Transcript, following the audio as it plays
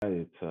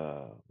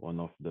one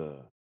of the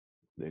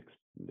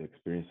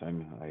experience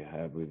I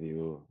have with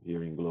you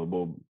here in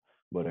Global,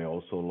 but I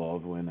also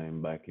love when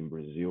I'm back in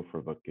Brazil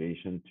for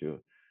vacation to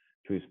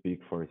speak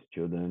for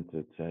students,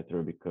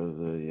 etc. Because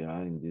yeah,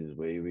 in this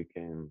way we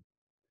can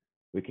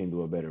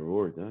do a better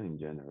work in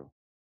general.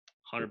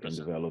 We can 100%.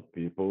 develop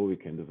people, we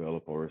can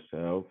develop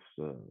ourselves.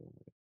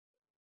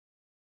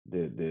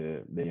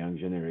 The young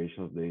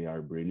generations, they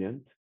are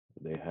brilliant.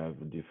 They have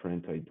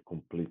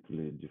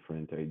completely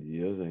different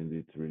ideas, and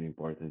it's really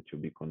important to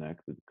be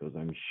connected because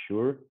I'm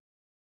sure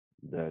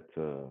that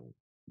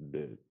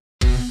the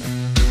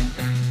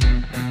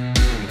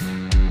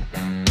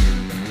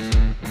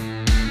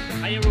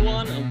Hi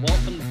everyone, and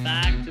welcome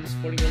back to the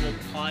Sporting Global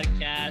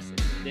podcast.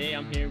 And today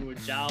I'm here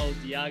with Jao,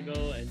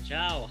 Diago, and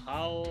Jao.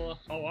 How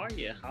are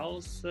you?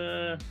 How's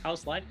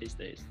life these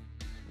days?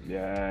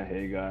 yeah,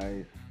 hey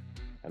guys,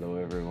 hello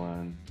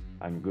everyone.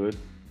 I'm good.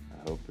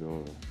 I hope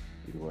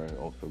you are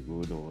also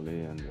good, Ole,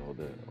 and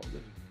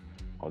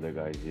all the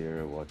guys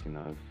here watching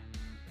us.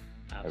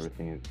 Absolutely.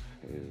 Everything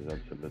is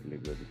absolutely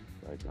good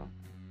right now.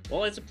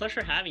 Well, it's a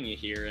pleasure having you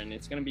here, and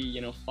it's gonna be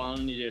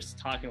fun just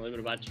talking a little bit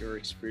about your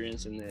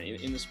experience in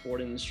the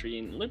sport industry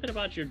and a little bit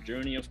about your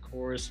journey, of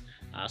course,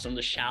 some of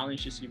the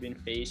challenges you've been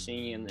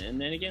facing, and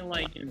then again,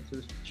 like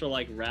to sort of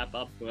like wrap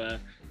up the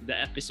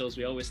episodes.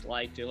 We always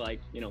like to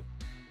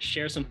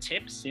share some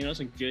tips,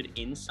 some good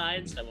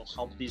insights that will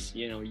help these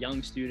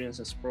young students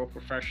and sport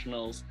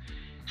professionals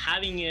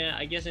having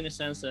I guess in a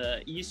sense a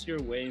easier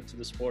way into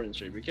the sport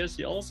industry because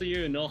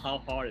you know how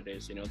hard it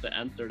is to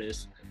enter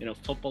this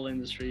football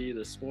industry,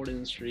 the sport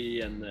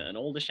industry, and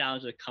all the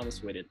challenges that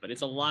comes with it. But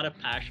it's a lot of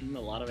passion, a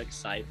lot of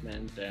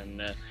excitement,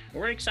 and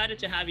we're excited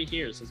to have you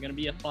here. So it's going to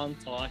be a fun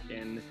talk.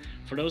 And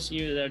for those of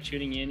you that are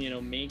tuning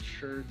in, make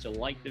sure to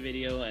like the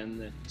video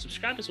and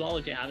subscribe as well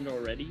if you haven't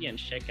already, and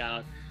check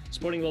out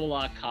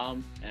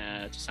sportingglobal.com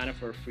to sign up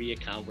for a free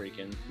account where you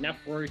can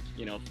network,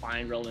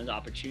 find relevant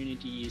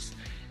opportunities,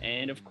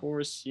 and of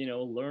course,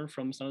 learn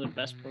from some of the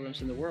best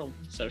programs in the world.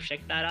 So check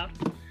that out.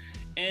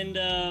 And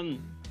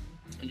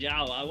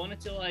Jao, I wanted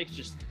to like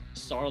just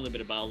start a little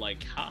bit about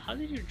like how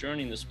did your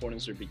journey in the sport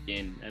industry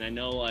begin? And I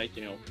know like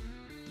you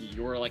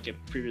were like a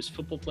previous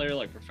football player,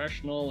 like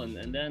professional,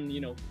 and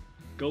then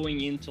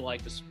going into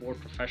like the sport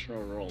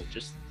professional role.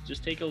 Just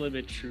take a little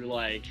bit through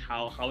like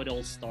how it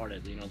all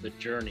started, the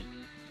journey.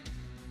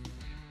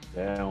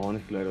 Yeah,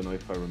 honestly, I don't know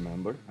if I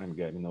remember. I'm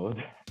getting old.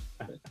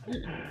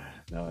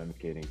 No, I'm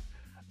kidding.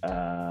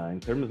 In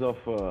terms of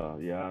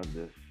yeah,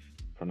 this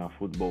from a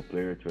football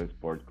player to a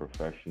sport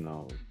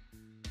professional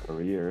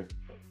career,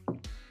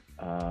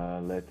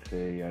 let's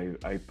say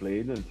I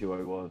played until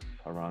I was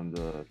around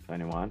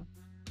 21,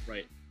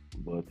 Right.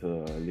 but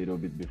a little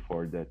bit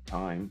before that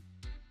time,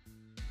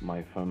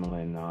 my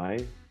family and I,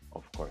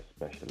 of course,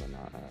 especially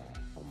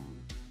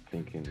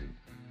thinking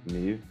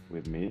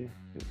with me,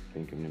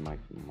 thinking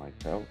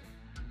myself,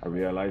 I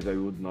realized I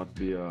would not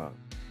be a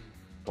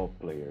top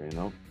player, you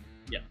know.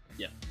 Yeah.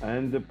 Yeah.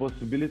 And the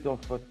possibility of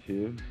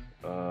achieve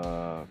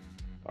uh,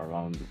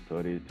 around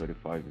 30,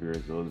 35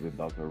 years old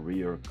without a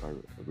real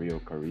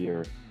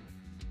career,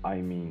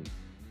 I mean,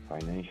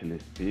 financially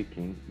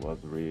speaking, was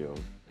real.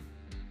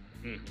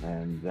 Mm.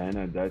 And then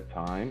at that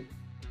time,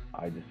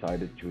 I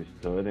decided to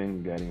study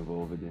and get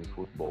involved in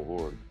football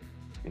world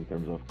in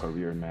terms of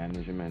career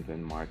management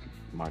and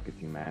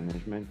marketing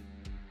management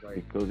Right.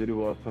 because it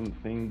was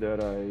something that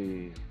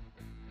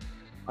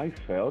I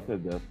felt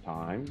at that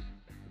time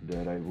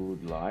that I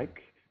would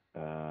like,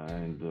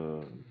 and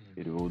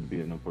it would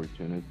be an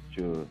opportunity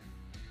to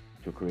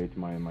create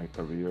my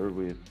career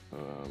with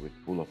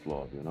full of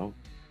love, you know.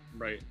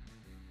 Right.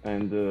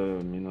 And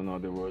in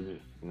another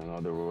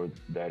words,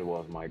 that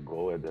was my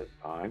goal at that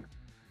time.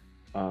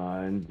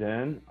 And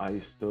then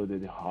I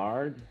studied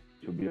hard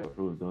to be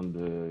approved on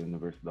the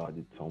Universidade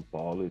de São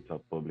Paulo. It's a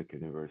public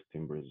university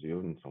in Brazil,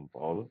 in São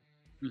Paulo.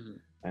 Mm-hmm.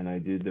 And I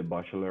did the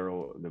Bachelor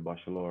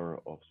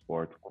of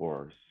Sport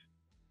course.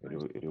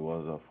 Nice. It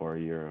was a 4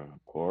 year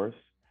course,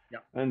 Yeah.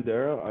 and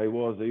there I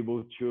was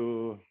able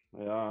to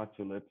yeah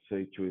to let's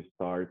say to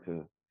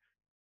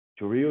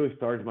really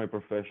start my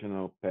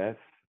professional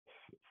path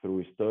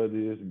through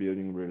studies,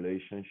 building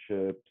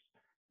relationships,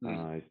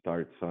 Mm.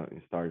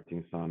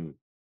 starting some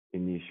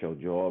initial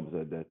jobs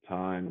at that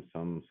time.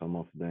 Some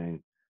of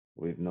them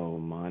with no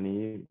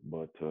money,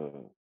 but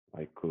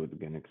I could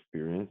gain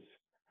experience.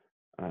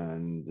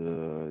 And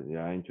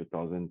yeah, in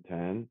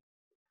 2010,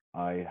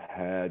 I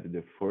had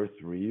the first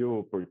real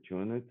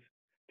opportunity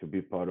to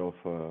be part of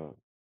a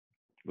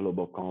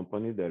global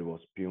company that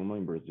was Puma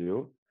in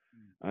Brazil.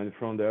 Mm. And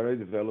from there, I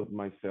developed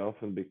myself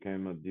and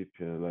became a deep,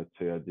 let's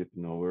say, a deep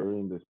knower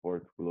in the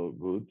sports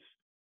goods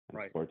and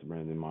Right. sports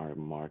branding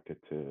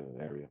market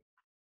area.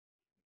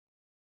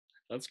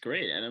 That's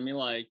great. And I mean,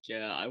 like,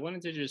 I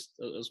wanted to just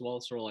as well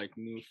sort of like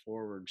move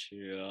forward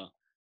to,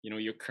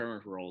 your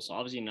current role. So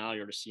obviously now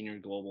you're the senior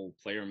global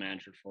player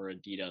manager for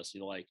Adidas,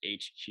 like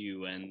HQ.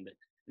 And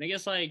I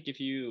guess like if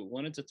you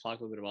wanted to talk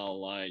a little bit about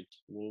like,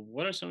 well,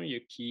 what are some of your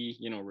key,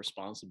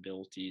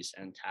 responsibilities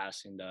and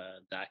tasks in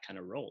that kind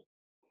of role?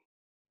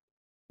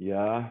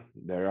 Yeah,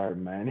 there are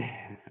many,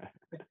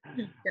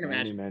 Can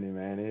many, imagine. many,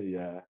 many.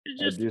 Yeah,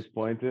 It's at just this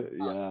point,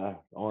 yeah,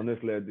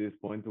 honestly, at this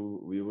point,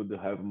 we would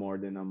have more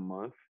than a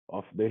month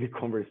of daily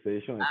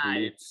conversation, at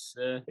least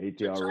it's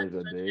 80 hours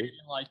a try to get day, it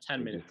in like 10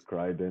 to minutes.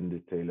 describe and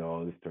detail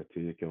all the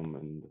strategic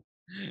and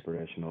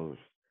operational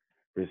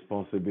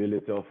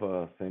responsibility of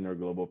a senior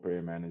global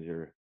player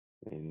manager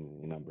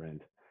in a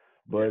brand.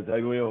 Yeah.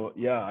 But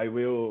yeah, I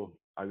will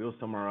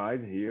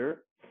summarize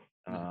here.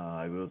 Mhm.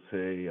 I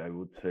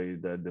would say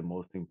that the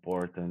most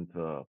important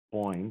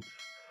points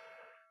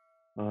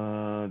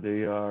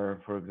they are,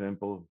 for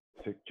example,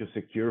 to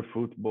secure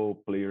football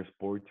players'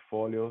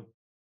 portfolio,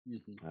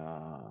 Mhm.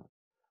 uh,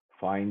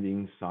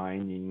 finding,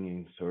 signing,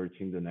 and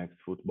searching the next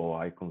football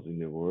icons in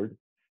the world,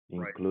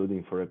 Right.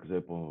 including, for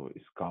example,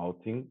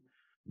 scouting.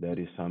 That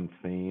is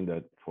something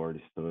that for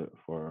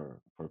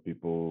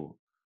people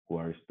who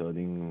are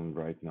studying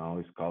right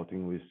now,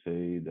 scouting, we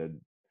say that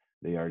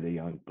they are the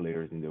young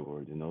players in the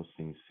world,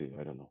 since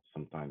I don't know,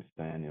 sometimes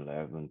 10,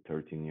 11,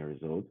 13 years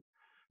old,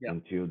 Yeah.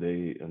 until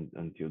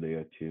they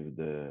achieve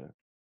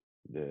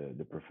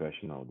the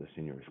professional, the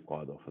senior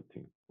squad of a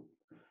team.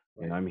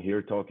 And Right. I'm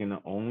here talking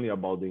only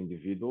about the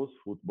individuals,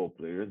 football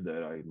players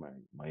that are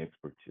my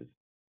expertise.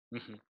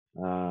 Mhm.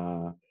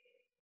 Uh,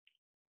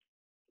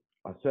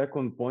 a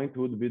second point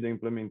would be the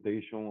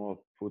implementation of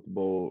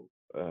football,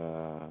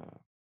 uh,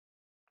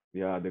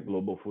 yeah, the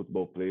global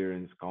football player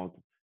and scout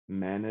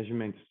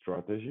management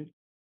strategy.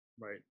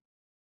 Right.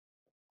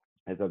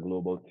 As a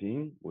global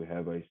team, we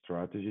have a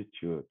strategy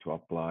to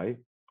apply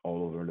all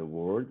over the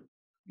world,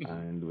 Mhm.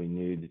 and we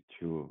need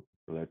to,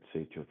 let's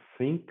say, to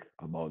think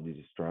about this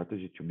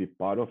strategy, to be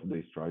part of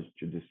the strategy,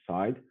 to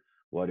decide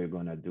what you're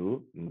gonna do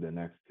in the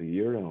next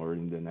year or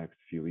in the next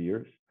few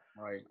years,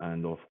 Right.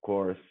 and of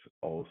course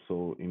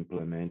also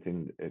implement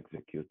and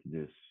execute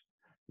this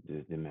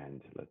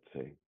demand, let's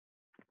say.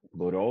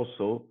 But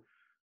also,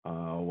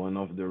 one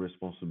of the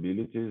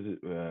responsibilities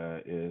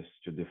is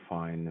to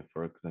define,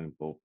 for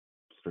example,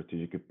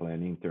 strategic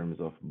planning in terms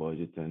of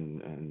budget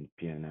and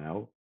P&L,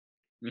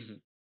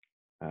 Mhm.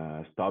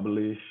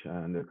 establish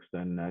and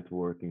extend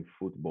network in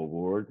football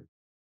world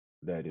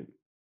that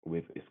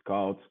with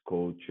scouts,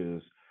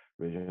 coaches,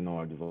 regional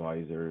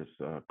advisors,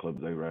 club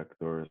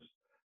directors,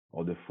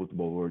 all the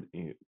football world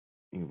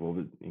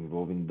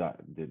involving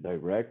the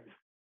direct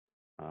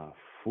uh,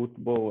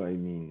 football. I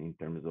mean, in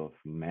terms of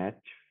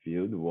match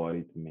field, what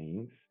it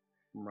means,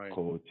 Right.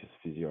 coaches,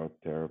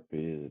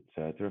 physiotherapy,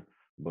 etc.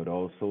 But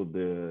also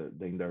the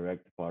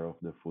indirect part of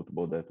the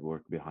football that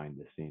work behind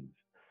the scenes.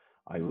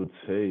 I would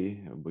say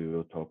we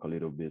will talk a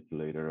little bit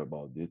later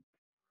about it.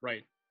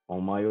 Right.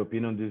 On my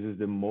opinion, this is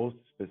the most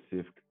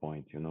specific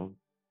point,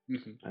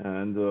 Mhm.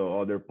 and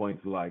other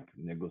points like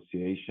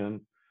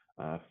negotiation.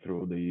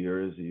 Through the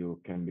years, you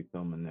can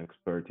become an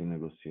expert in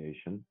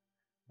negotiation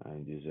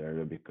in this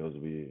area because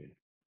we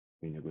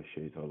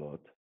negotiate a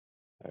lot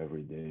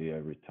every day,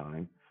 every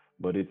time.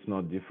 But it's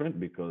not different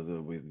because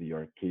with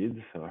your kids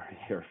or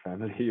your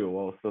family, you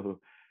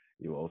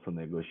also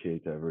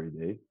negotiate every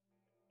day.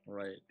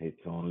 Right.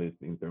 It's only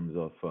in terms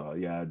of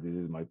yeah, this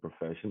is my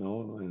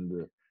professional, and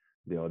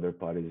the other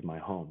part is my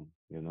home.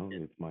 Yeah.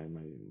 It's my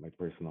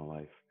personal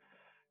life.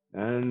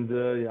 And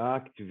yeah,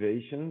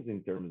 activations in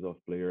terms of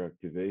player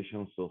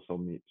activation,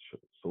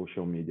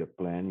 social media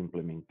plan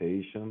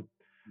implementation,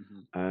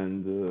 Mhm.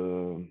 and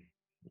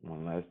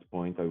one last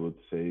point I would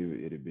say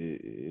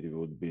it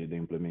would be the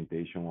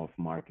implementation of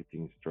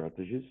marketing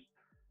strategies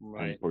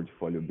Right. and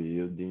portfolio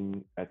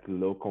building at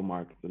local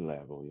market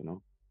level.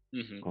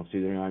 Mhm.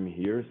 Considering I'm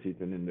here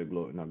sitting in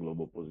a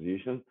global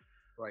position,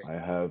 Right. I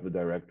have a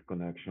direct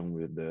connection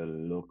with the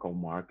local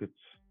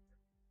markets.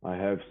 I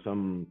have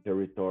some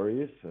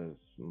territories as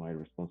my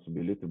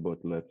responsibility, but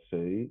let's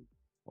say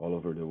all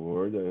over the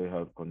world I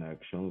have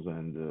connections,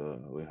 and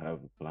we have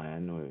a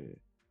plan.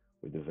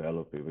 We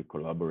develop it, we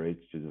collaborate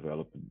to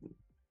develop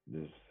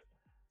this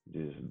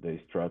the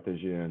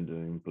strategy and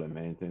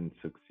implement and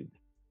succeed.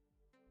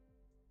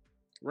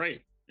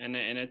 Right. And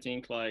I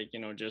think like,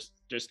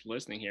 just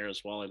listening here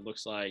as well, it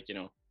looks like,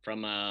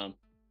 from a,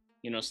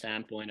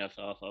 standpoint of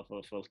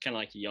kind of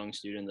like a young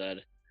student that,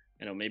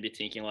 maybe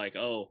thinking like,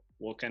 oh,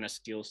 what kind of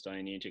skills do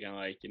I need to kind of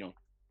like,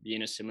 be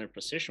in a similar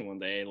position one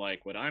day?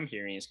 Like what I'm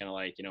hearing is kind of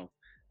like,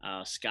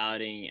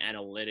 scouting,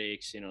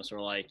 analytics,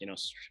 sort of like,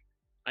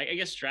 I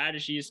guess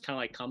strategies kind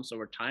of like comes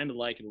over time, but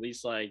like at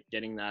least like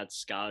getting that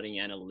scouting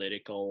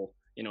analytical,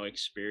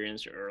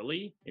 experience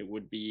early, it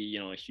would be,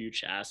 a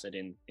huge asset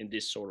in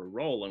this sort of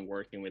role and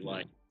working with Yeah.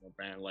 like a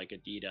brand like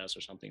Adidas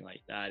or something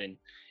like that, and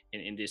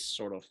in this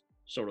sort of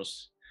sort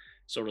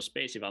of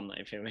space. If I'm not,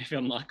 if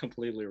I'm not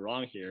completely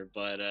wrong here,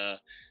 but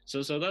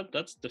so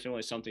that's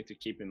definitely something to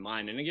keep in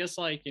mind. And I guess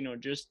like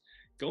just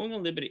going a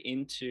little bit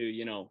into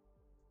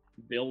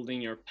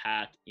building your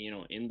path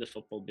in the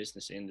football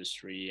business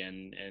industry,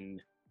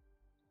 and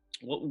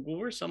what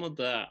were some of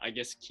the, I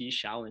guess, key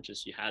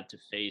challenges you had to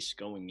face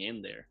going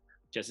in there?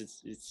 Because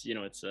it's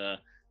it's a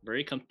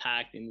very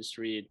compact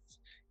industry.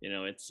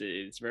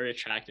 It's very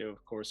attractive,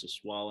 of course, as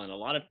well, and a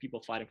lot of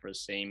people fighting for the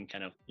same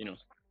kind of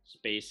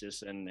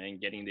spaces and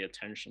getting the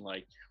attention.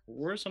 Like, what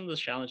were some of the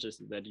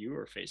challenges that you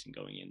were facing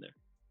going in there?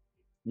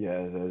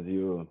 Yes, as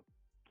you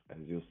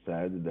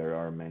said, there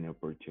are many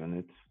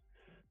opportunities.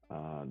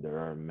 There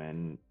are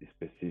many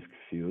specific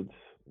fields.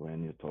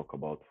 When you talk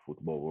about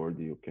football world,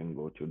 you can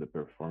go to the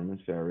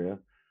performance area.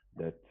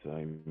 That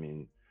I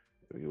mean,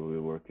 you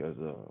will work as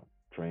a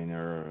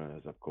trainer,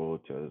 as a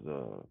coach, as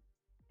a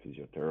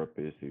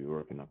physiotherapist. You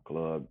work in a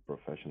club,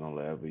 professional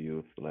level,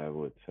 youth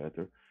level,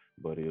 etc.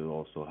 But you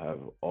also have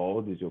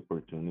all these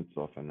opportunities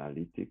of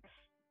analytics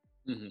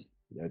Hmm.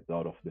 that's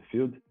out of the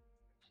field,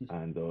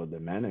 and the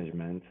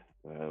management.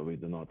 We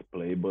do not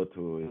play, but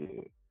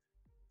we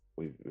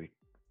we,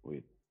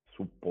 we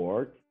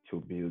support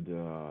to build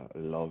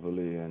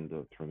lovely and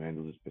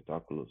tremendous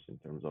spectacles in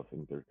terms of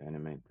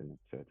entertainment and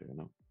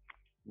etc.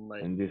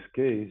 Right. In this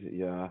case,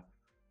 yeah,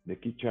 the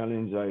key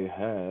challenge I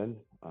had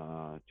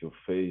to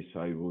face,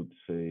 I would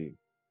say,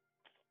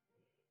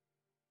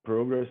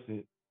 progress.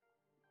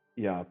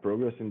 Yeah,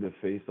 progress in the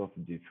face of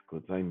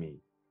difficulties. I mean,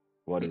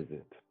 what is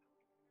it?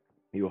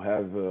 You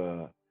have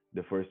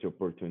the first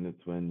opportunity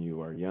when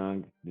you are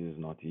young. This is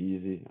not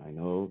easy, I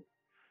know.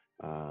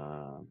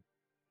 Uh,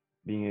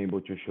 Being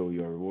able to show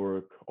your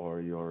work or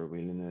your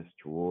willingness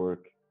to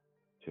work,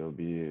 to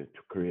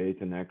create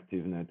an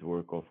active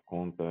network of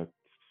contacts,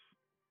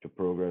 to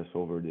progress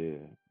over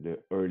the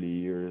early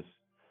years.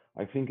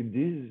 I think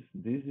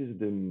this is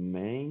the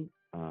main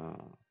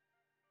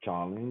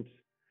challenge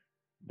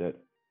that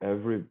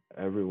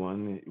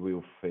everyone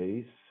will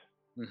face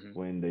Hmm.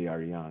 when they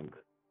are young,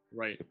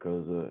 Right.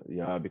 because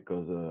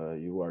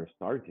you are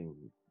starting,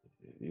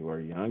 you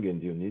are young and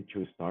you need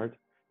to start,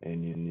 and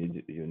you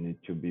need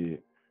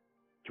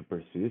to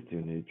persist,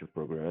 you need to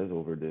progress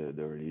over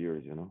the early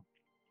years.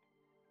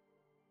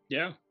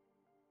 Yeah.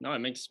 No, it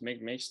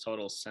makes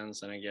total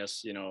sense, and I guess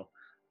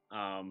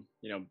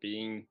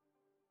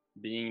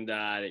being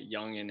that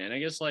young, and I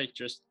guess like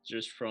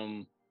just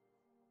from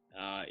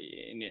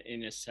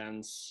in a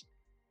sense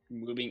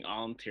moving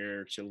on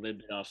to a little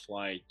bit of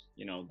like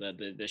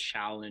the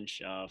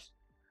challenge of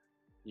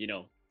you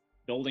know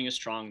building a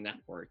strong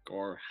network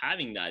or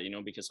having that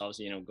because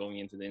obviously going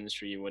into the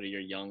industry, whether you're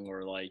young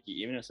or like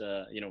even as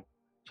a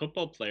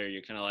football player,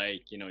 you're kind of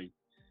like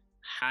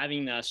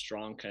having that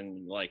strong kind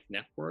of like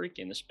network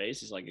in the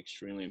space is like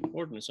extremely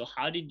important. So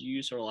how did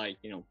you sort of like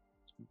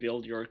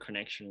build your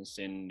connections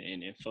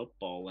in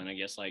football, and I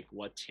guess like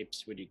what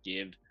tips would you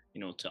give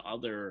to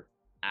other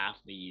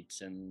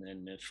athletes and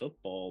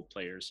football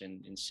players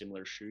in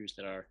similar shoes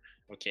that are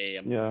okay,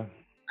 Yeah.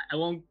 I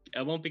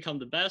won't become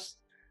the best,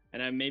 and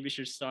I maybe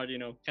should start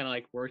kind of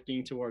like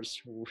working towards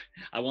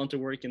I want to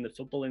work in the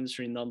football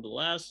industry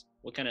nonetheless.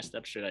 What kind of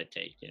steps should I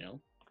take,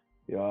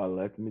 Yeah,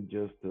 let me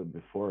just,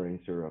 before I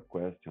answer a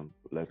question,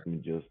 let me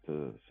just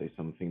say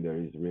something that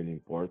is really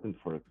important.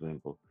 For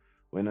example,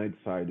 when I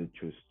decided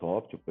to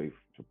stop to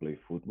play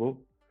football,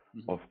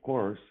 Mhm. of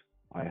course,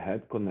 I had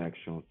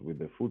connections with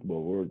the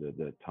football world at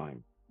that time,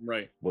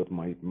 Right. but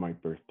my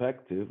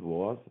perspective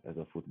was as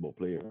a football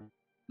player.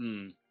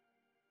 Hmm.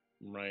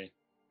 Right.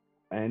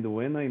 And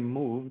when I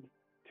moved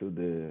to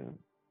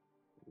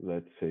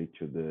let's say,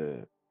 to the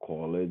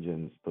college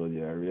and study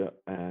area,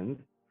 and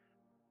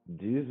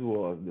this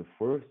was the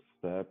first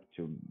step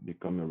to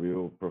become a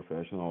real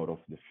professional out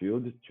of the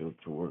field,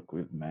 to work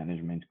with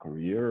management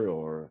career,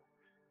 or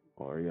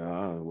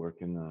yeah, work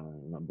in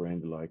a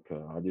brand like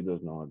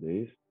Adidas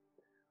nowadays.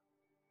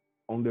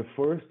 On the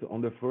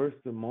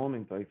first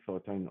moment, I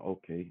thought,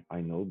 okay, I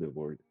know the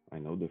word, I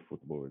know the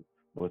football word,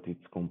 but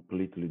it's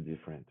completely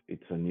different.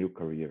 It's a new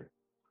career.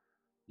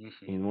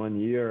 Hmm. In 1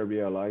 year, I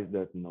realized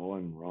that no,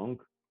 I'm wrong.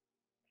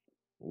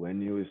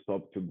 When you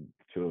stop to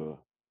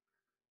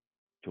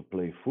to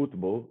play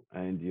football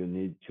and you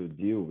need to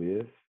deal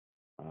with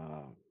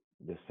uh,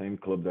 the same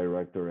club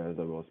director as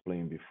I was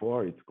playing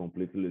before, it's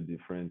completely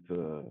different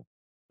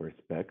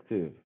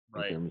perspective in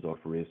Right. terms of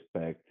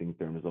respect, in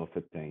terms of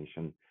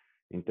attention,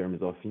 in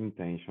terms of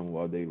intention,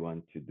 what they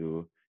want to do,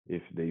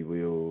 if they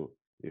will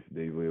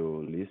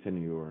listen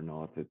you or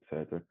not,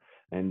 etc.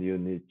 And you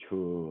need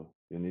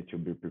to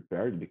be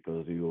prepared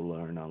because you will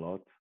learn a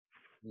lot.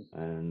 Mhm.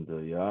 And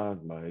yeah,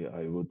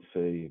 I would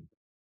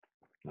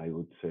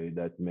say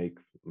that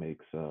makes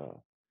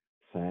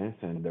sense,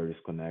 and there is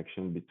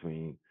connection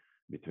between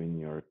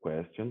your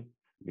question,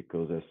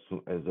 because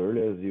as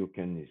early as you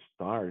can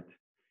start,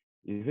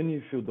 even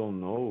if you don't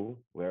know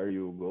where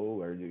you go,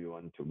 where do you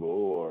want to go,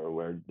 or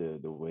where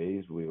the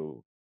ways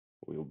will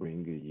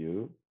bring you,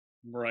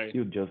 Right.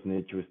 you just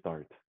need to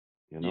start,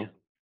 you Yeah. know.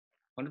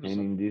 And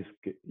 100%.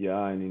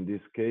 in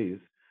this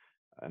case,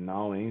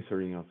 now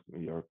answering of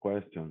your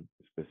question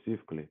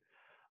specifically,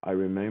 I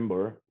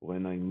remember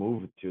when I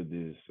moved to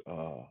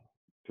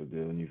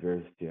the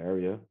university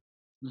area.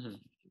 Hmm.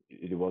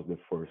 It was the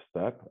first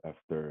step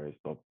after I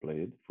stopped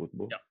playing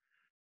football. Yeah.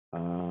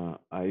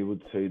 I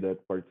would say that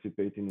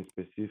participating in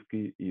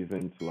specific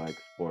events like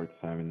sports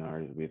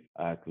seminars with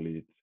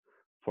athletes,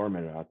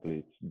 former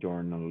athletes,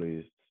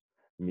 journalists,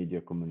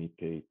 media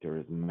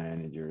communicators,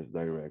 managers,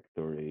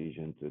 director,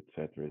 agents,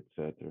 etc.,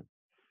 etc.,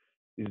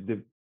 is the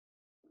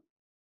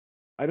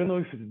I don't know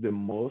if it's the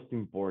most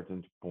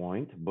important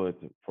point, but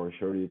for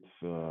sure it's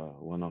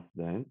one of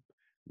them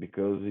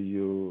because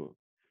you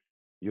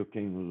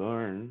can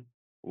learn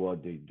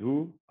what they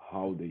do,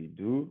 how they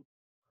do,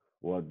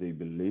 what they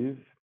believe,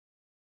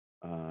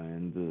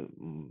 and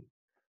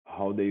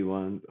how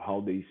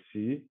they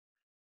see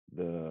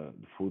the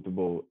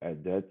football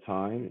at that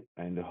time,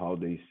 and how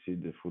they see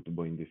the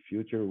football in the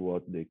future,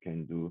 what they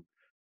can do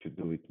to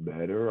do it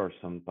better, or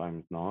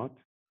sometimes not.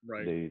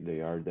 Right.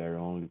 They are there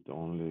only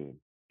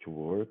to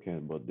work,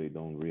 and but they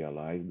don't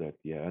realize that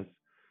yes,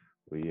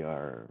 we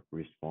are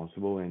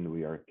responsible and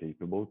we are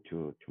capable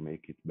to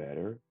make it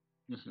better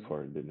Hmm.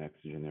 for the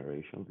next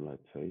generations,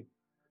 let's say.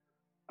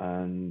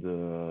 And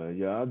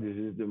yeah, this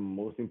is the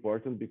most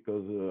important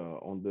because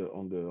on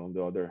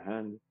the other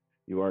hand,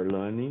 you are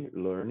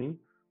learning,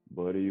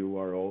 but you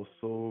are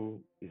also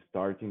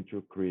starting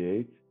to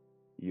create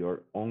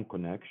your own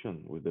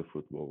connection with the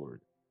football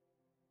world.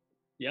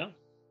 Yeah.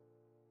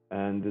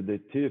 And the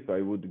tip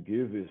I would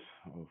give is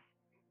of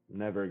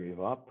never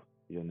give up.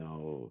 You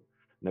know,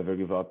 never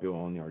give up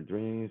on your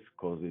dreams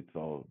because it's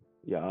all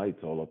yeah,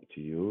 it's all up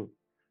to you.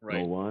 Right.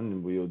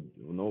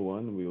 No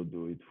one will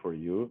do it for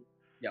you.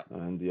 Yeah.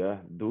 And yeah,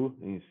 do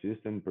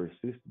insist and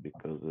persist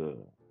because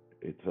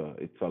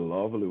it's a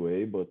lovely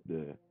way, but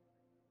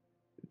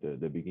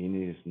the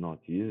beginning is not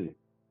easy.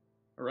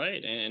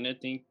 Right, and I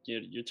think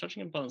you're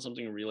touching upon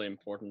something really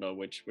important, though,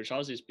 which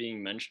obviously is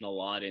being mentioned a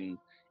lot in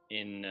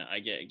I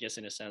guess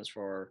in a sense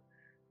for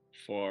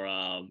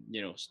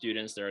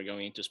students that are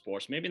going into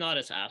sports, maybe not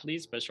as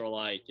athletes, but sort of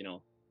like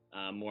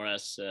more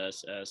as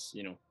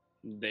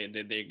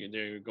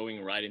they're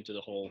going right into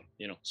the whole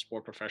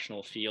sport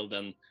professional field.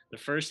 And the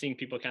first thing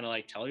people kind of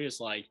like tell you is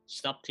like,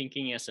 stop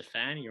thinking as a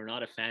fan. You're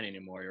not a fan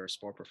anymore, you're a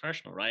sport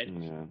professional, right?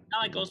 Yeah,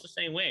 Now it yeah, goes the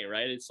same way,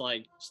 right? It's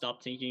like,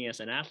 stop thinking as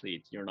an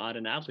athlete. You're not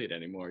an athlete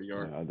anymore,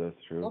 you're a yeah.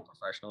 That's true. sport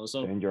professional.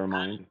 So Change your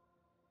mind.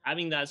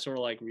 having that sort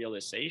of like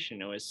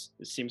realization, it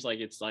seems like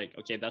it's like,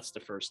 okay, that's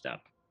the first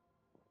step.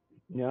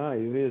 Yeah,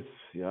 it is.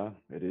 Yeah,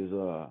 it is.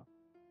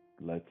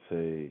 Let's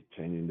say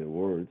changing the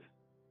world.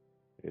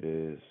 It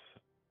is.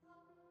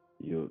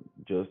 You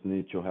just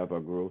need to have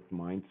a growth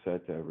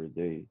mindset every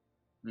day.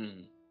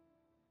 Mm.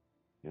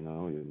 You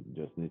know, you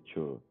just need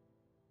to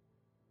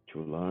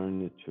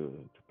learn,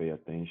 to pay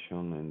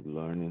attention and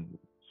learn,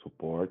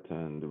 support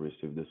and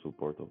receive the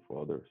support of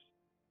others.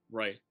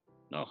 Right.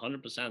 No,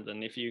 100%.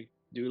 And if you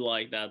do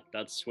like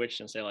that switch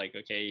and say like,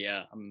 okay,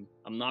 yeah,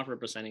 I'm not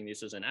representing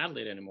this as an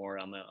athlete anymore.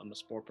 I'm a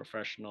sport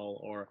professional,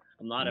 or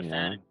I'm not a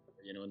fan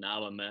Yeah, anymore.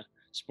 Now I'm a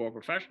sport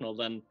professional.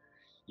 Then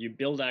you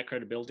build that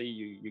credibility.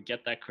 You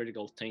get that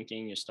critical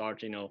thinking. You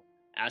start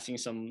asking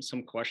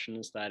some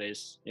questions that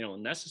is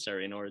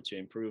necessary in order to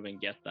improve and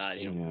get that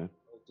yeah,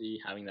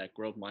 having that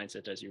growth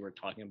mindset as you were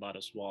talking about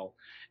as well.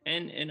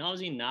 And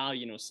obviously now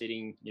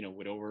sitting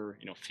with over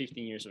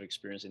 15 years of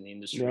experience in the yeah.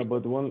 industry.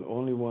 But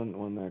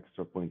one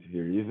extra point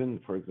here. Even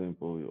for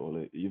example,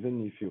 Ole,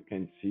 even if you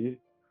can see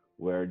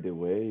where the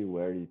way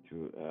where it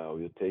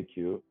will take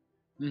you,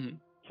 Hmm.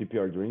 keep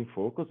your dream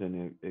focused and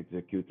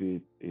execute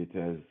it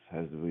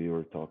as we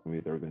were talking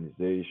with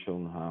organization,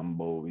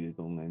 humble,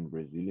 wisdom, and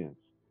resilience.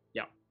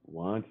 Yeah.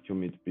 Want to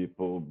meet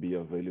people, be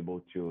available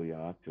to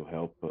yeah to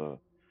help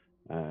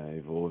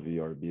evolve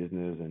your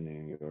business and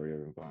in your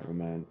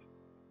environment,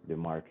 the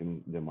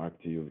market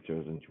you've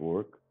chosen to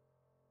work.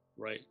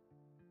 Right.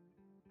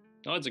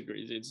 No,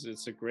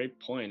 it's a great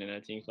point, and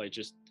I think like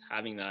just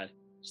having that,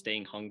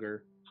 staying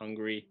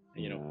hungry,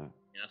 Yeah,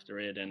 after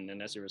it,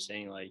 and as you were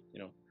saying, like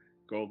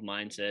growth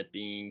mindset,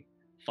 being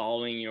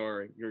following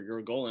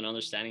your goal and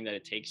understanding that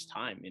it takes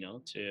time,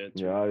 to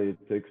yeah, it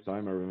takes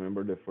time. I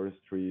remember the first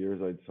 3 years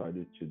I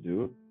decided to do.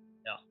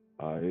 yeah.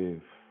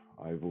 I've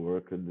I've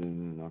worked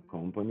in a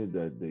company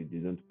that they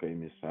didn't pay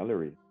me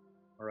salary,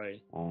 All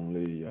right.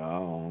 only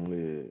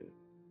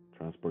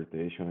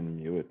transportation and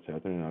meal,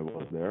 etc. And I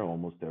was there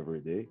almost every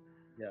day.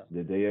 Yeah.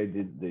 The day I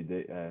did the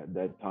day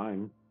that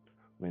time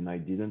when I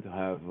didn't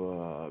have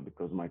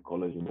because my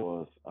college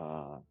was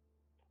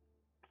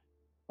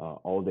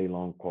all day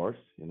long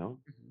course, you know.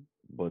 Mhm.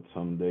 But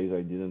some days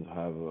I didn't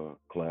have a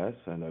class,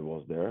 and I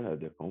was there at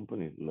the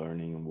company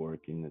learning,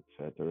 working,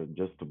 etc.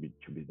 Just to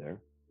be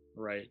there.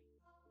 Right.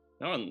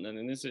 No,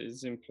 and this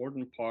is an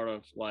important part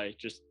of like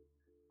just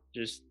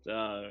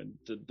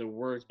the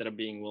work that I'm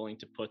being willing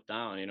to put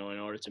down, in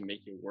order to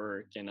make it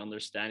work, and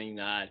understanding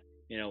that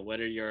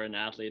whether you're an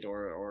athlete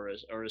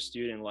or a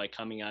student, like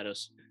coming out of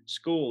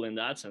school, in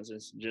that sense,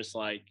 it's just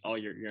like, oh,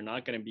 you're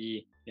not going to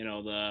be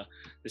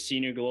the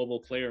senior global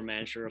player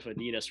manager of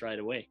Adidas right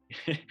away.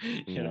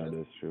 Yeah,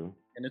 that's true.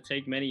 It's going to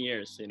take many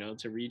years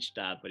to reach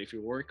that, but if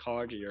you work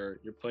hard,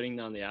 you're putting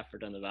down the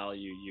effort and the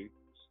value,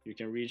 you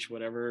can reach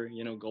whatever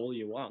goal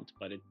you want,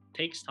 but it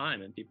takes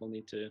time, and people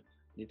need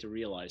to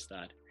realize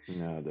that.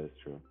 Yeah, that's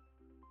true.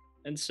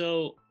 And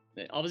so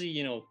obviously,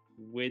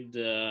 with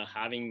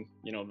having,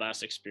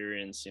 vast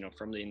experience,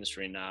 from the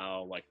industry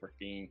now, like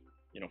working,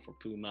 for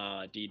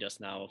Puma, Adidas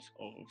now,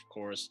 of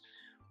course,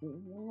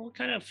 what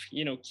kind of,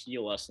 key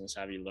lessons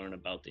have you learned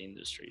about the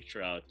industry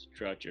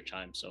throughout your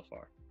time so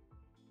far?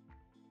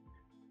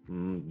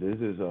 This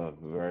is a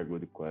very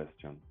good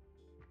question.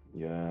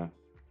 Yeah,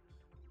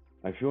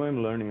 I feel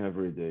I'm learning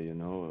every day,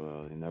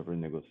 in every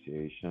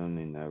negotiation,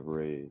 in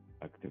every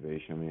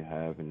activation we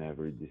have, in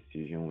every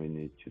decision we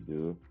need to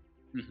do.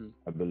 Hmm.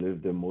 I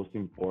believe the most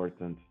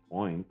important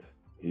point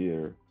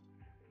here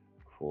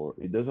for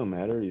it doesn't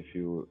matter if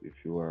you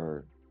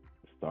are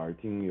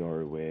starting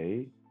your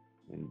way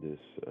in this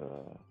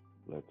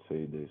let's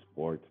say the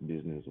sports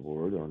business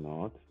world or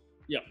not,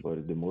 Yeah.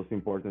 but the most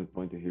important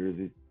point here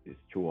is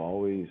to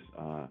always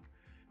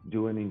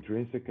do an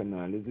intrinsic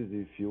analysis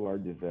if you are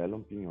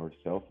developing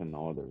yourself and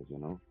others,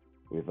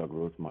 with a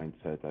growth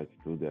mindset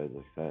attitude, as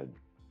I said.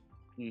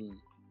 Mm.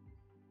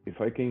 If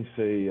I can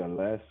say a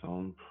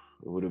lesson,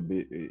 it would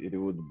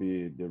be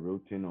the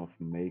routine of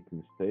make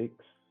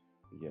mistakes.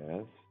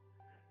 Yes,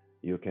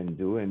 you can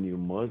do and you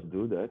must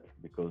do that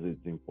because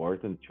it's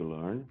important to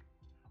learn.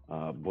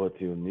 But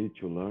you need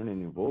to learn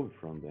and evolve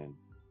from them.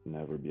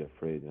 Never be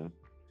afraid.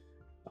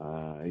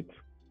 Huh? It's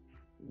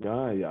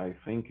yeah, I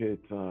think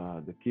it's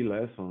the key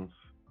lessons.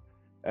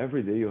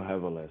 Every day you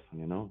have a lesson.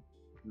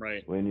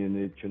 Right. When you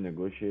need to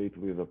negotiate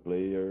with a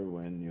player,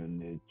 when you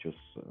need to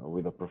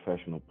with a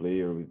professional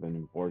player, with an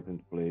important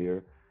player,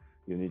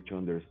 you need to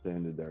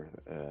understand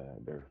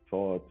their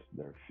thoughts,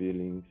 their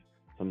feelings,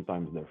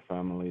 sometimes their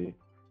family,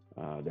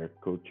 their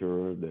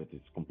culture that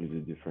is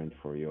completely different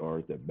for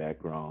yours, their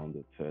background,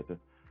 etc.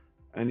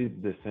 And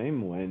it's the same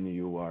when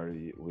you are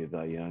with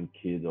a young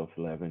kid of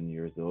 11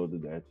 years old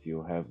that you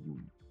have,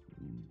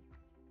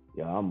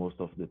 yeah, most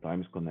of the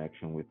times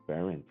connection with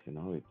parents.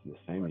 It's the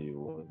same.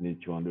 You need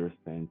to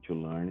understand, to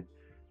learn,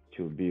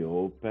 to be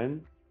open,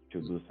 to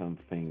Mm. do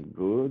something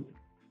good,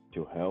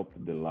 to help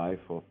the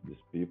life of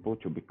these people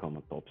to become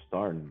a top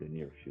star in the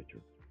near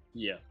future.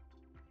 Yeah.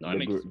 No, it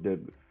The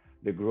makes.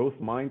 the growth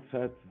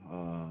mindset,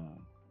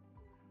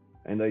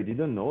 and I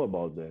didn't know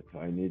about that.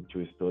 I need to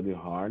study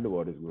hard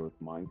what is growth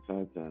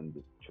mindset and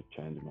to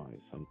change my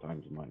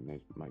sometimes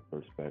my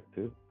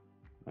perspective,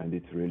 and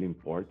it's really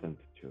important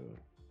to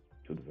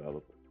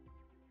develop.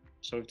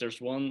 So if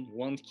there's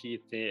one key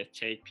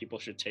take people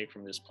should take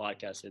from this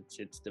podcast,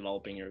 it's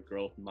developing your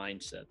growth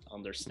mindset,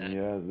 understand.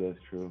 Yes,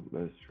 that's true.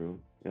 That's true.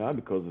 Yeah,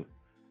 because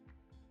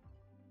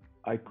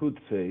I could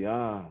say,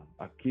 yeah,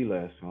 a key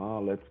lesson.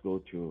 Let's go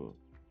to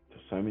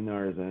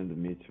seminars and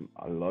meet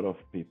a lot of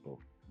people.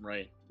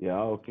 Right.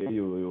 Yeah, okay,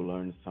 you will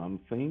learn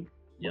something,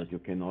 Yeah. but you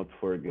cannot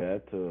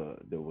forget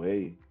the way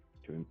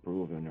to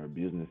improve in your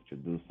business, to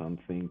do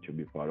something, to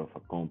be part of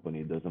a company.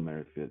 It doesn't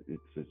matter if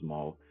it's a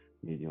small,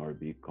 medium, or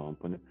big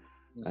company,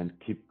 and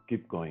Mhm.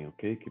 keep going.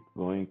 Okay, keep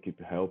going, keep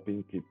helping,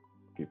 keep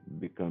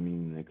becoming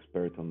an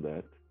expert on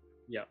that,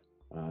 Yeah.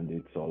 and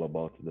it's all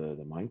about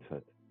the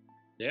mindset.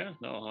 Yeah,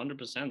 no,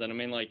 100%. And I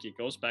mean, like, it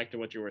goes back to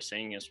what you were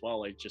saying as well,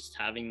 like, just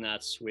having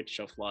that switch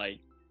of, like,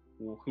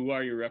 who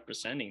are you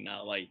representing now?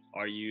 Like,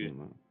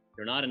 Mm,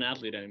 you're not an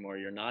athlete anymore.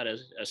 You're not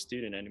a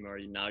student anymore.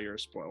 Now you're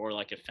a sport or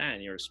like a fan.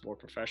 You're a sport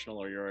professional,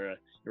 or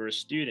you're a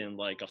student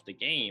like of the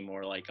game or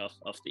like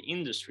of the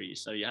industry.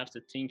 So you have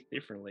to think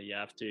differently. You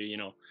have to,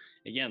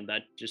 again,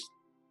 that just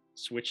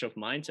switch of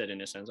mindset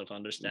in a sense of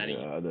understanding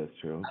yeah, that's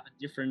true. have a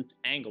different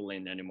angle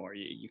in anymore.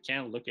 You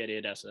can't look at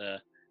it as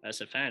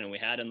a fan. And we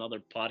had another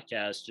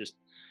podcast just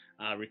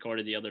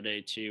recorded the other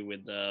day too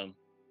with a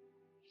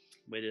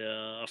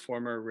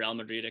former Real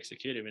Madrid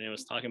executive, and it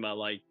was talking about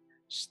like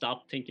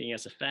stop thinking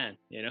as a fan.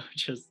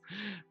 Just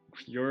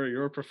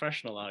you're a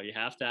professional now. You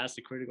have to ask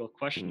the critical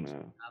questions. Yeah.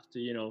 You have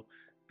to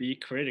be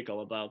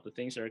critical about the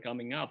things that are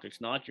coming up. If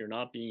not, you're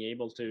not being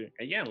able to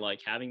again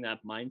like having that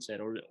mindset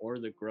or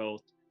the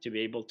growth to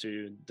be able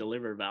to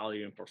deliver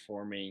value and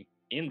performing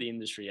in the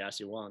industry as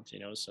you want.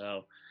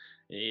 So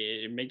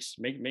it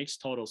makes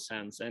total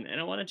sense. And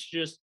I wanted to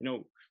just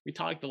we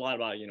talked a lot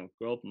about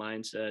growth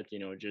mindset,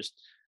 just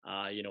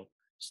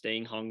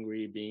staying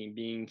hungry,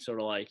 being sort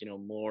of like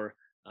more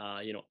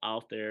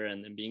out there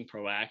and being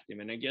proactive.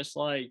 And I guess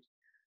like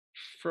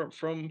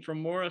from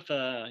more of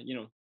a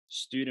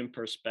student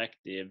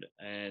perspective,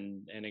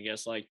 and I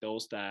guess like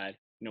those that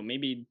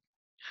maybe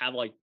have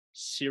like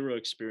zero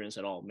experience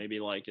at all, maybe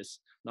like it's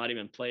not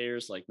even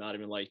players, like not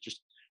even like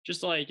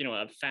just like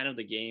a fan of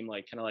the game,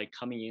 like kind of like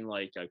coming in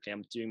like, okay,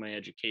 I'm doing my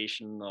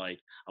education, like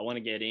I want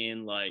to get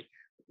in, like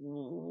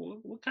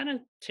what kind of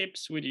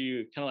tips would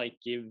you kind of like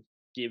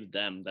give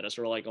them that are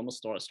sort of like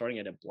almost starting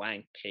at a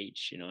blank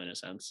page, in a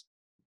sense?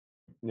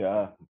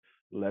 Yeah,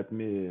 let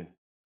me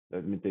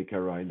let me take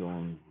a ride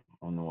on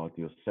what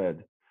you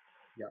said,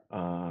 Yeah.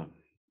 uh,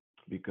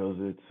 because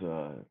it's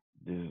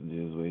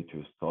this way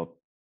to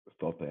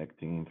stop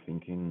acting and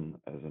thinking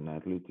as an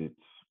athlete.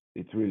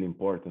 It's really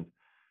important,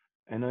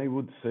 and I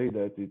would say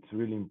that it's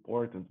really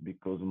important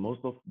because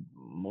most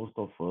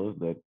of us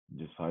that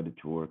decided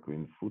to work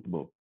in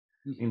football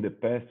in Mhm. the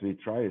past we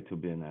tried to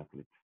be an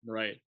athlete,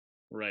 Right.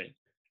 Right.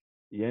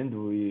 and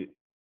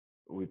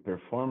we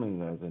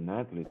performed as an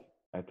athlete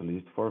at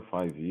least for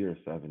 5 years,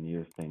 7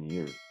 years, 10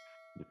 years,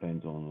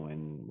 depends on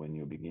when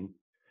you begin,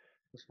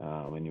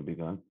 when you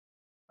began,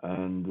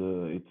 and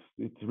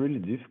it's really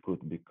difficult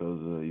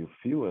because you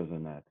feel as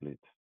an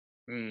athlete.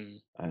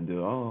 Mm. And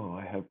oh,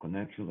 I have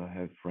connections, I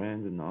have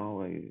friends, and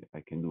now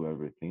I can do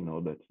everything. No,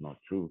 that's not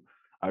true.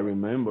 I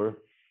remember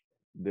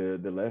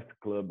the last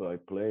club I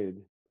played,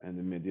 and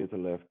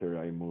immediately after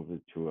I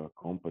moved to a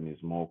company,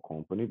 small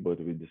company, but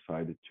we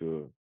decided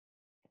to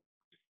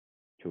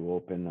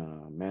open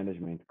a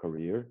management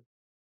career,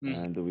 Mm.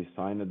 and we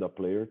signed a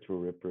player to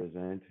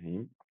represent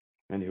him,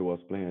 and he was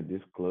playing at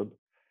this club.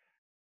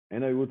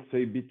 And I would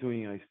say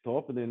between I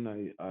stopped and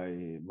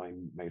I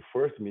my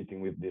first meeting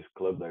with this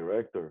club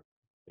director,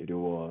 it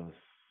was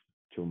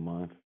 2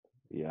 months.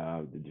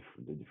 Yeah,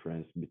 the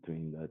difference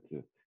between that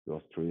it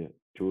was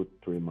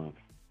 3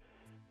 months.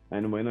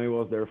 And when I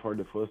was there for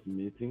the first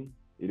meeting,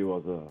 it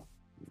was a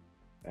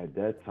at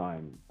that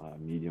time a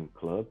medium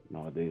club.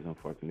 Nowadays,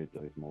 unfortunately,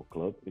 it's a small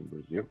club in Yep.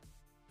 Brazil.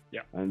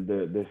 Yep. And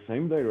the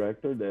same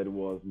director that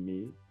was me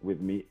with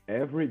me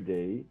every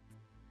day,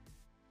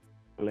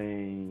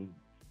 playing,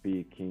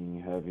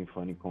 speaking, having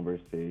funny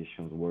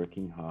conversations,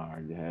 working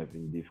hard,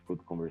 having difficult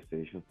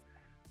conversations.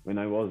 When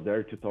I was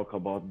there to talk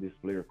about this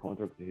player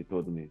contract, he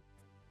told me,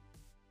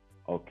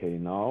 "Okay,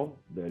 now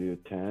that you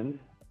tend,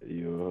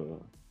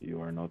 you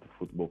are not a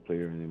football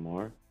player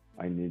anymore.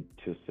 I need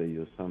to say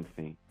you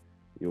something.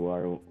 You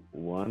are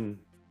one.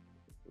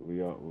 We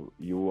are.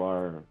 You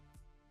are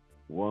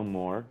one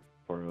more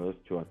for us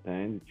to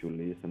attend, to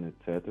listen,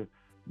 etc.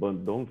 But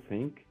don't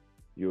think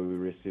you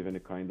will receive any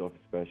kind of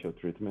special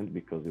treatment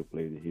because you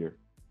played here."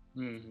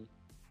 Mm.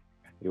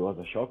 It was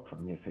a shock for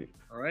me. I say,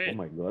 All "Oh right.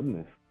 my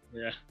goodness,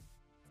 Yeah.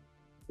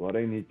 what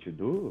I need to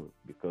do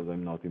because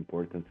I'm not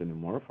important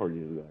anymore for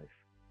these guys."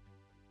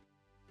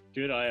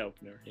 Good eye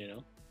opener.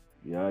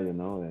 Yeah,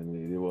 and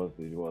it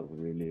was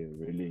really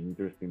really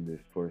interesting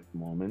this first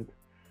moment.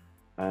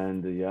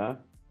 And yeah,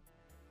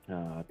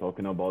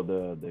 talking about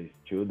the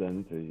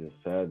student, you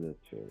said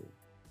that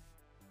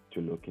to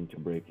look into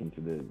break into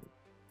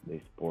the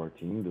sport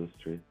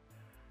industry.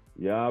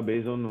 Yeah,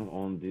 based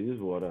on this,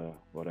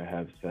 what I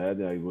have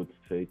said, I would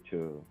say to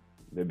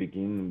the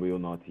beginning will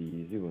not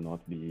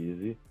be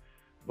easy,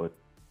 but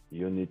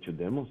you need to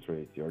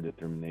demonstrate your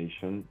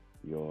determination,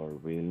 your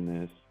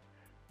willingness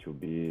to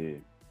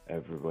be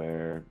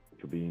everywhere,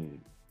 to be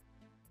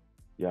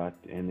yeah,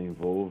 and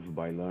involved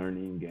by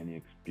learning, gaining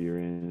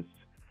experience,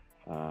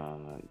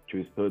 to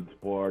study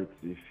sports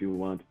if you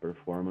want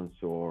performance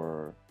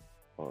or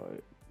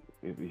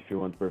if you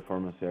want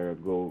performance area,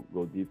 go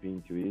deep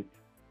into it.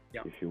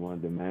 Yeah. If you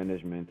want the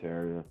management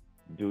area,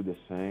 do the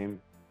same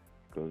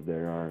because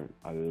there are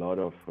a lot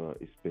of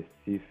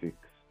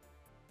specifics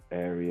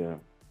area.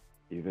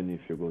 Even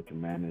if you go to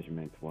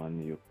management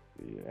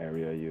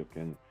area, you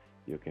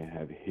can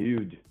have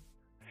huge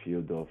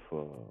field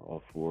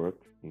of work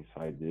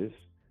inside this.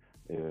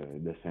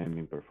 The same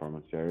in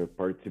performance area.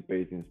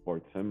 Participate in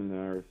sports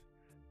seminars,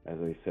 as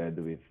I said,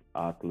 with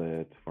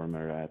athletes,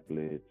 former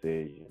athletes,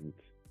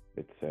 agents,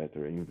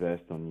 etc.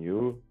 Invest on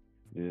you.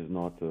 This is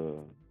not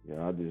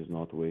this is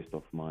not waste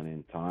of money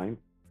and time.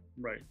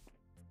 Right.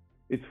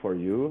 It's for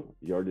you.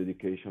 Your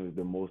dedication is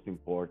the most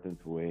important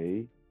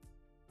way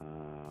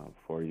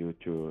for you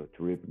to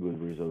reap good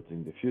results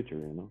in the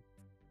future.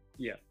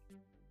 Yeah.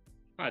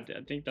 I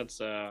think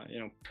that's a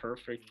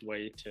perfect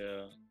way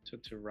to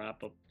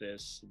wrap up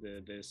this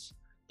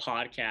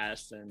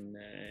podcast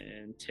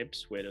and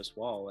tips with as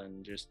well,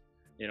 and just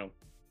you know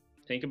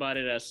think about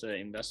it as an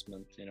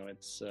investment.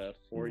 It's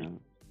for you,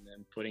 Yeah.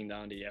 and putting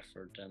down the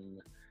effort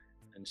and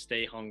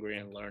stay hungry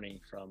and learning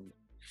from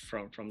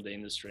the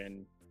industry,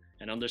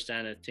 and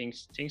understand that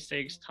things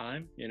takes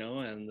time,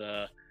 and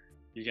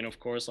you can of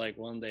course like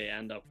one day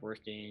end up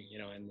working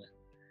in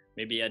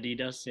maybe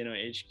Adidas,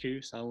 HQ,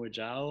 San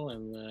Jao,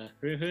 and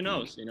who Yeah.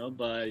 knows,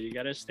 but you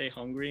gotta stay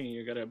hungry and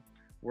you gotta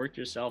work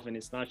yourself, and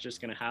it's not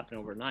just gonna happen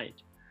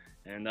overnight,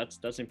 and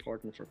that's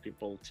important for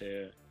people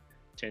to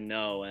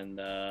know, and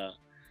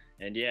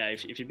yeah,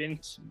 if you've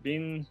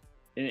been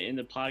in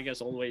the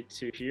podcast all the way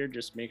to here,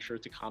 just make sure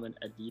to comment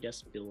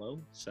Adidas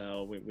below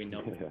so we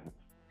know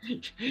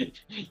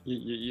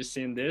you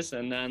seen this,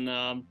 and then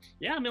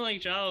yeah, I mean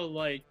like Joe,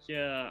 like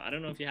I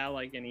don't know if you have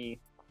like any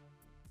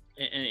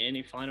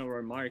final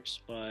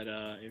remarks, but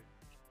if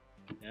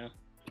yeah.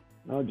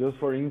 No, just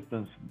for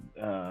instance,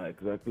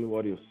 exactly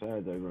what you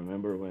said. I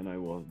remember when I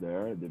was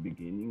there at the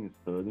beginning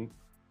studying,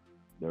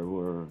 there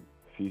were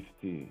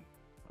 50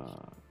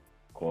 uh,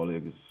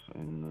 colleagues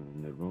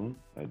in the room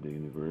at the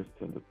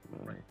university,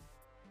 Right.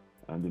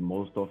 and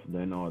most of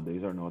them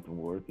nowadays are not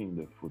working in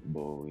the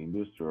football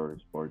industry or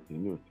sports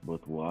industry.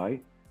 But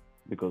why?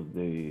 Because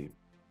they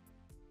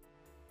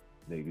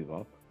give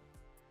up.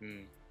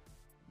 Mm.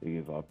 They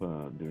give up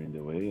during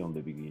the way on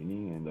the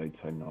beginning, and I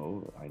said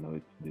no. I know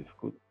it's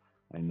difficult.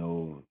 I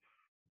know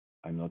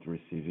I'm not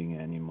receiving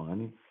any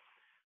money.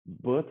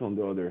 But on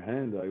the other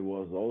hand, I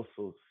was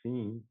also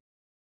seeing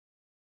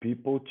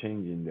people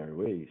changing their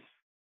ways.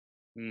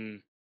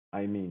 Mm.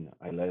 I mean,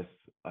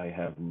 I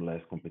have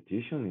less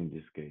competition in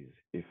this case.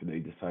 If they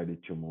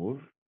decided to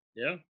move,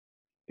 Yeah.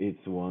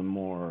 it's one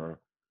more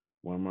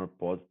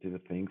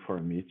positive thing for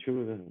me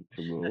to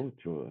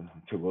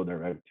go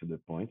direct to the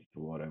point to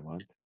what I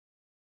want.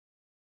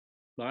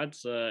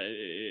 That's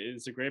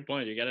it's a great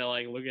point. You gotta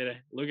like look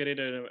at it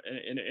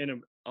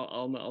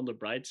on the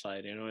bright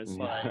side. You know, it's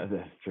like Yeah,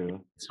 that's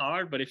true. it's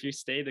hard, but if you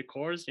stay the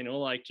course, you know,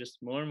 like just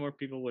more and more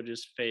people will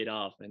just fade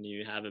off, and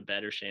you have a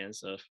better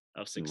chance of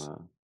success.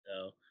 No,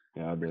 So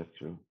yeah, that's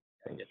true.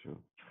 I That's get true.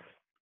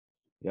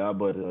 Yeah,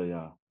 but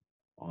yeah,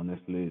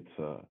 honestly,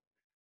 it's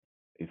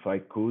if I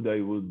could,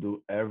 I would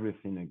do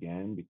everything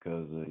again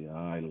because yeah,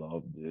 I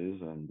love this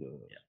and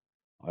yeah,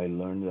 I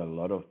learned a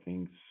lot of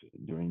things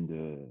during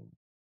the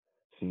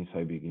since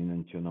I begin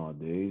until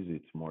nowadays.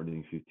 It's more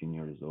than 15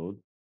 years old,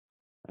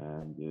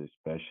 and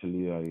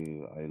especially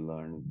I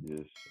learned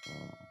this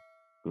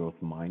growth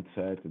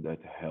mindset that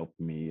helped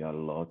me a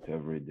lot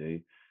every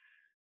day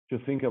to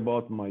think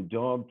about my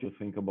job, to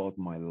think about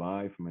my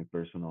life, my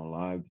personal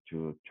life,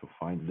 to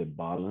find the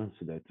balance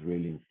that's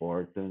really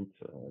important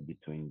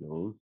between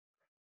those.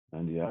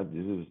 And yeah,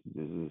 this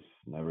is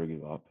never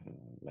give up.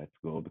 Let's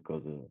go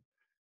because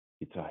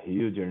it's a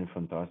huge and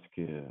fantastic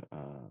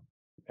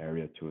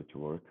area to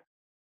work.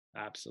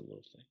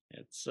 absolutely.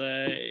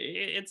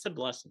 It's a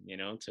blessing, you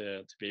know,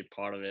 to be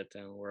part of it,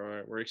 and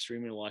we're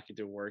extremely lucky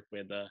to work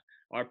with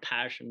our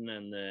passion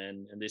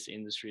and this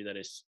industry that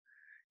is,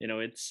 you know,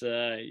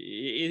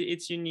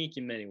 it's unique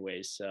in many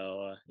ways.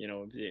 So you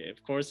know, of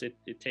course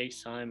it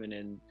takes time, and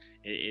then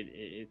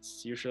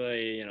it's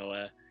usually, you know,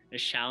 a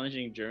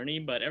challenging journey,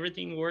 but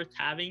everything worth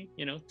having,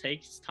 you know,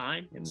 takes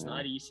time. It's Yeah,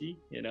 not easy,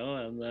 you know,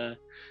 and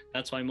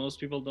that's why most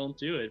people don't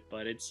do it.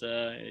 But it's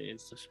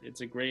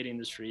a great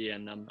industry,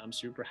 and I'm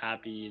super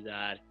happy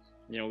that,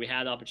 you know, we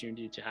had the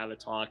opportunity to have a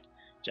talk,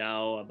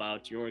 Jao,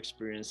 about your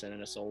experience.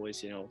 And as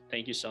always, you know,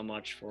 thank you so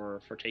much for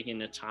taking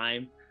the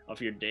time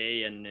of your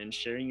day and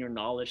sharing your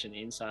knowledge and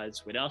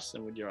insights with us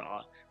and with your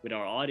with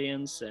our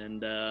audience.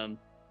 And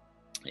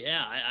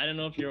yeah, I don't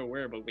know if you're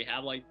aware, but we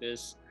have like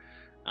this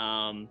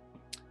um,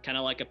 kind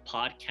of like a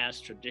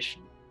podcast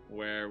tradition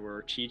where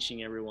we're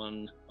teaching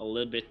everyone a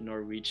little bit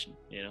Norwegian,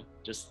 you know,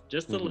 just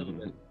a little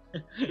bit.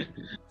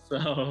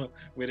 So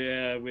with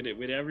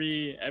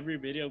every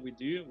video we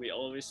do, we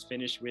always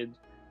finish with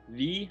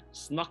 "Vi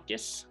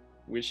snakkes,"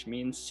 which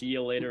means "see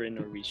you later" in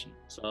Norwegian.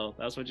 So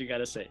that's what you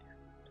gotta say.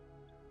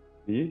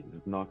 V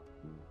is not.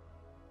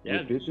 Yeah,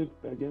 Repeat "Vi it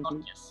again,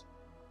 please. snakkes."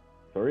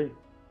 Sorry,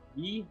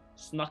 "Vi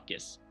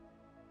snakkes."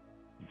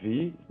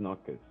 V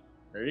Knockers.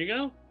 There you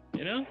go.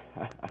 You know,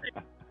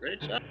 great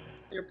job.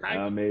 You're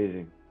practicing.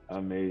 Amazing,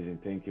 amazing.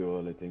 Thank you,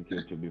 Ole. Thank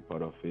you to be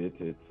part of it.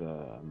 It's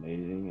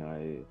amazing.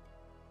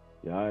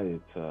 Yeah,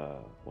 it's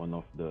one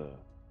of the,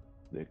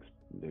 ex-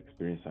 the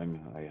experience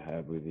I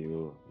have with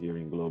you here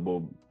in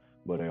Global.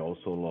 But I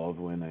also love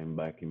when I'm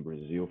back in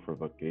Brazil for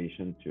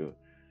vacation to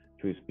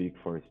speak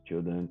for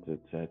students,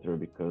 etc.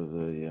 Because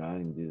yeah,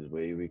 in this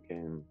way we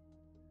can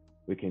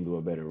do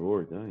a better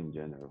world in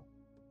general.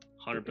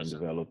 We can 100%.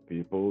 develop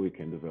people. We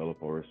can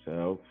develop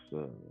ourselves.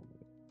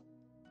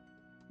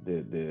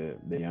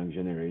 The young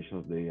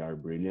generations, they are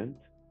brilliant.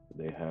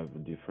 They have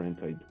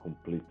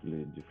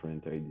completely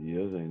different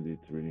ideas, and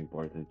it's really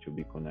important to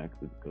be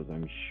connected because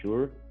I'm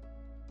sure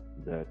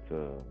that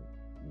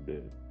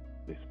the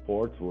the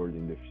sports world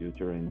in the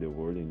future and the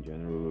world in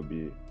general will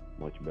be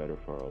much better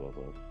for all of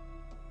us.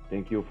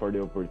 Thank you for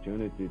the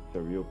opportunity. It's a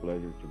real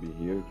pleasure to be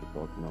here to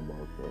talking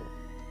about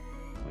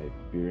my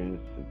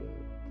experience,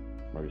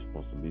 my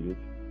responsibility.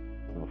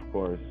 And of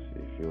course,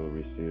 if you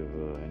receive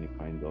any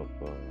kind of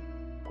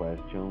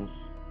questions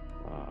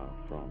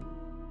from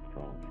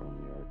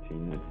your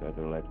team,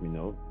 etc., let me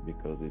know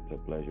because it's a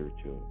pleasure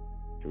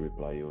to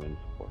reply you and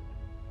support.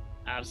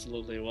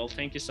 Absolutely. Well,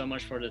 thank you so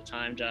much for the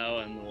time, Jao,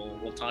 and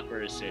we'll talk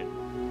very soon.